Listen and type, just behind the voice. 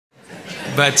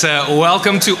But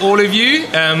welcome to all of you.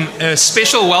 A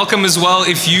special welcome as well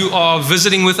if you are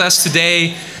visiting with us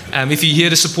today. If you're here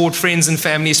to support friends and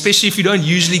family, especially if you don't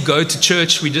usually go to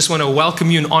church, we just want to welcome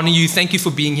you and honor you. Thank you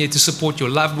for being here to support your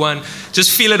loved one.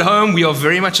 Just feel at home. We are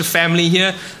very much a family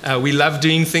here. We love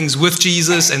doing things with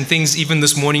Jesus, and things even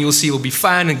this morning you'll see will be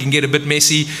fun and can get a bit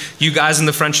messy. You guys in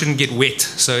the front shouldn't get wet,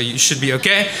 so you should be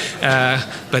okay.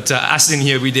 But us in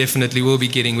here, we definitely will be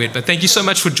getting wet. But thank you so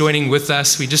much for joining with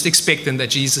us. We're just expecting that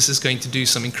Jesus is going to do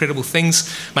some incredible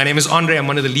things. My name is Andre. I'm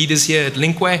one of the leaders here at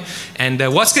Linkway. And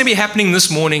what's going to be happening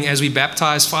this morning as we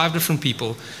baptize 5 different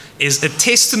people is a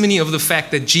testimony of the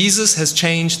fact that Jesus has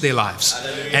changed their lives.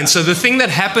 Hallelujah. And so the thing that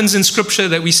happens in Scripture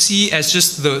that we see as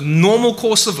just the normal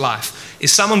course of life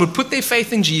is someone would put their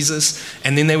faith in Jesus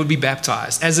and then they would be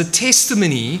baptized as a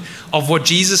testimony of what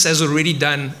Jesus has already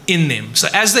done in them. So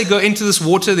as they go into this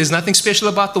water, there's nothing special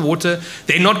about the water.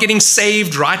 They're not getting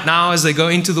saved right now as they go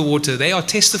into the water. They are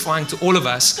testifying to all of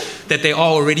us that they are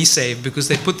already saved because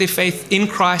they put their faith in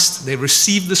Christ, they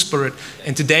received the Spirit,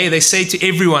 and today they say to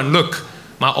everyone, look,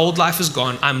 my old life is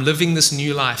gone. I'm living this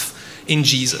new life in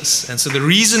Jesus. And so the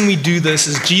reason we do this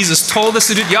is Jesus told us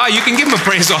to do it. Yeah, you can give him a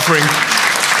praise offering.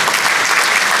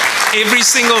 Every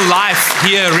single life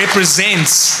here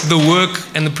represents the work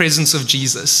and the presence of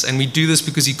Jesus. And we do this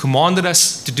because he commanded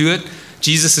us to do it.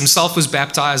 Jesus himself was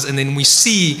baptized. And then we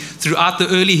see throughout the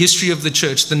early history of the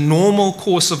church, the normal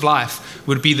course of life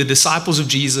would be the disciples of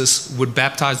Jesus would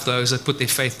baptize those that put their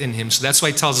faith in him. So that's why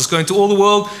he tells us, go into all the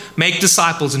world, make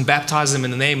disciples and baptize them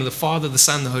in the name of the Father, the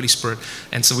Son, the Holy Spirit.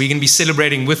 And so we're going to be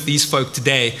celebrating with these folk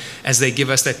today as they give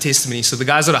us that testimony. So the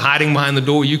guys that are hiding behind the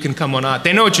door, you can come on out.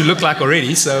 They know what you look like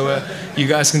already, so you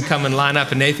guys can come and line up.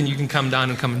 And Nathan, you can come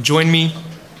down and come and join me.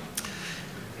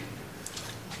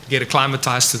 Get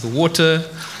acclimatized to the water.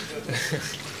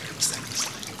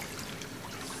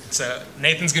 So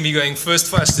Nathan's going to be going first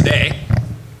for us today.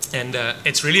 And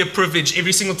it's really a privilege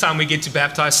every single time we get to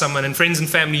baptize someone. And friends and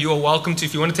family, you are welcome to,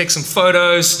 if you want to take some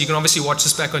photos, you can obviously watch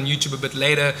this back on YouTube a bit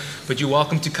later, but you're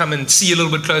welcome to come and see a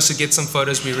little bit closer, get some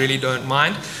photos. We really don't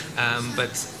mind.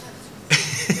 But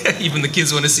even the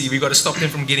kids want to see. We've got to stop them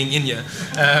from getting in here.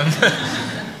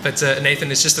 But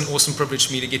Nathan, it's just an awesome privilege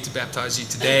for me to get to baptize you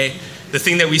today. The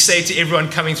thing that we say to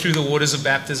everyone coming through the waters of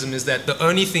baptism is that the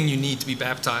only thing you need to be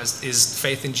baptized is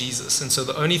faith in Jesus. And so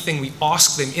the only thing we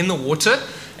ask them in the water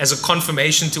as a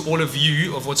confirmation to all of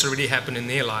you of what's already happened in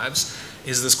their lives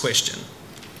is this question.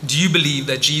 Do you believe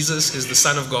that Jesus is the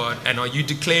Son of God? And are you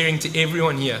declaring to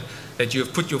everyone here that you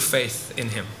have put your faith in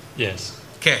him? Yes.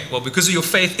 Okay, well, because of your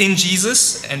faith in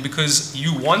Jesus and because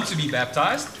you want to be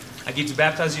baptized, I get to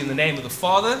baptize you in the name of the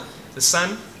Father, the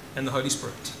Son, and the Holy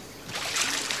Spirit.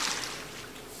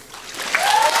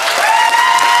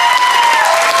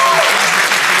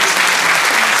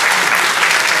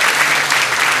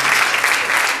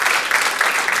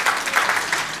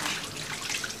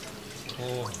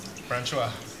 Oh, Francois.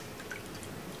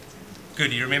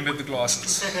 Good, you remembered the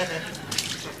glasses.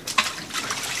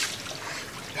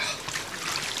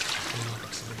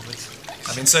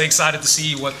 I've been so excited to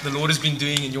see what the Lord has been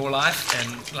doing in your life.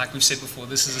 And like we've said before,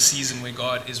 this is a season where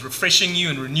God is refreshing you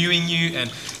and renewing you. And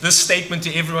this statement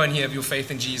to everyone here of your faith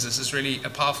in Jesus is really a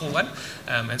powerful one.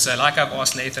 And so like I've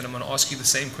asked Nathan, I'm going to ask you the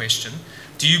same question.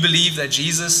 Do you believe that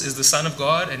Jesus is the Son of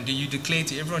God? And do you declare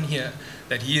to everyone here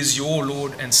that he is your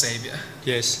Lord and Savior?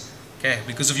 Yes. Okay,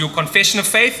 because of your confession of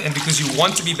faith and because you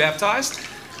want to be baptized,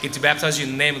 I get to baptize you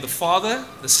in the name of the Father,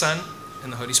 the Son,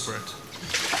 and the Holy Spirit.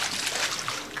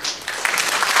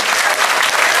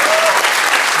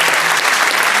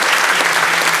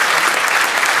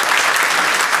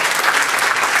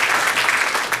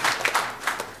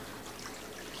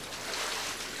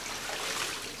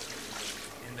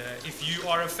 If you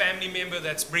are a family member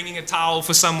that's bringing a towel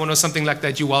for someone or something like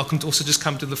that, you're welcome to also just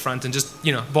come to the front and just,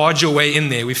 barge your way in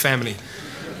there. We're family.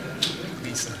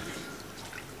 Lisa.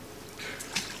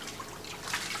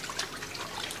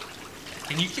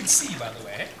 And you can see, by the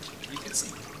way. You can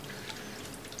see.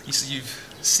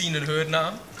 You've seen and heard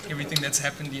now everything that's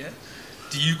happened here.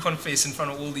 Do you confess in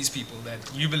front of all these people that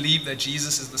you believe that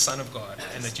Jesus is the Son of God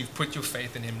and that you've put your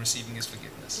faith in him receiving his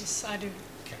forgiveness? Yes, I do.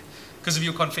 Because of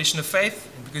your confession of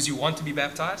faith and because you want to be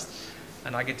baptized,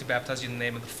 and I get to baptize you in the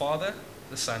name of the Father,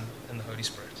 the Son, and the Holy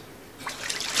Spirit.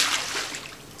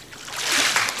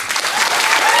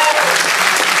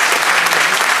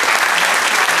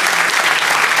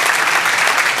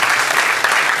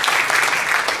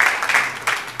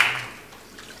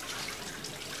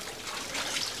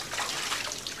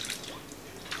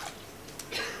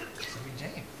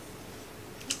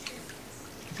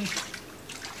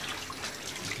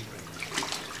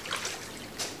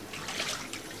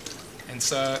 And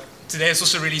so today is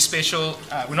also really special.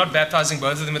 We're not baptizing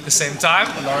both of them at the same time.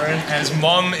 Lauren, as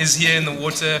mom, is here in the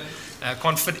water.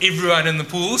 Can't fit everyone in the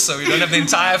pool, so we don't have the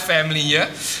entire family here.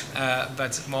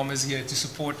 But mom is here to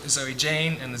support Zoe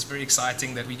Jane, and it's very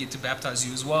exciting that we get to baptize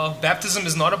you as well. Baptism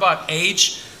is not about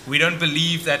age. We don't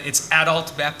believe that it's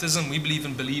adult baptism. We believe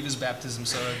in believers' baptism.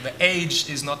 So the age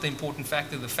is not the important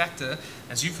factor. The factor,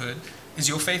 as you've heard, is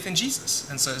your faith in Jesus.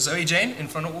 And so Zoe Jane, in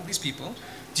front of all these people,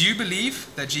 do you believe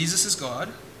that Jesus is God?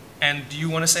 And do you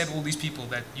want to say to all these people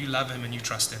that you love him and you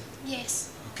trust him?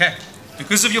 Yes. Okay.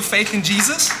 Because of your faith in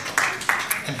Jesus,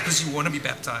 and because you want to be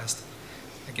baptized,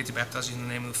 I get to baptize you in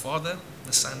the name of the Father,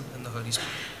 the Son, and the Holy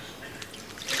Spirit.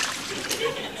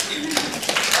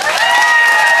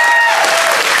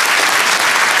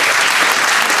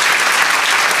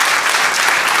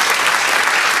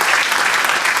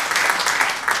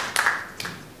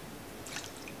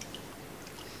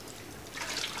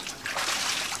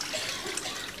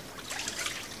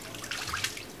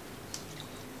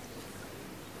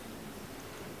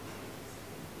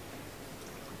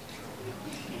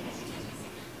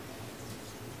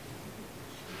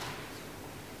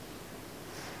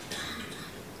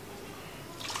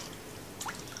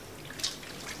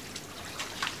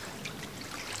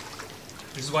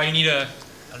 This is why you need a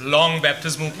long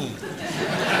baptismal pool.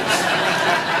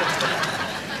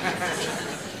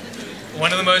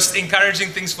 One of the most encouraging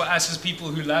things for us as people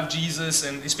who love Jesus,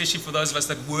 and especially for those of us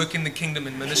that work in the kingdom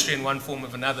and ministry in one form or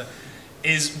another,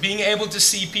 is being able to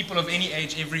see people of any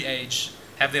age, every age,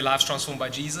 have their lives transformed by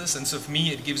Jesus. And so for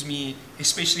me, it gives me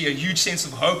especially a huge sense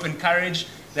of hope and courage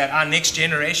that our next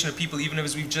generation of people, even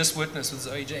as we've just witnessed with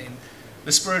Zoe Jane,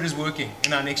 the Spirit is working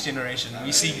in our next generation.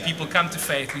 We're seeing people come to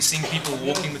faith. We're seeing people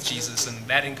walking with Jesus. And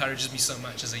that encourages me so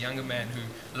much as a younger man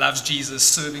who loves Jesus,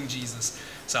 serving Jesus.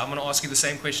 So I'm going to ask you the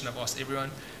same question I've asked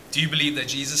everyone. Do you believe that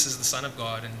Jesus is the Son of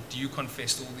God? And do you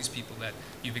confess to all these people that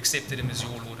you've accepted him as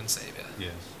your Lord and Savior?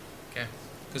 Yes. Okay.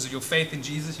 Because of your faith in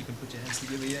Jesus, you can put your hands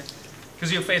together here. Because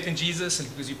of your faith in Jesus and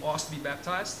because you've asked to be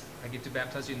baptized, I get to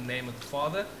baptize you in the name of the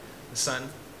Father, the Son,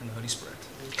 and the Holy Spirit.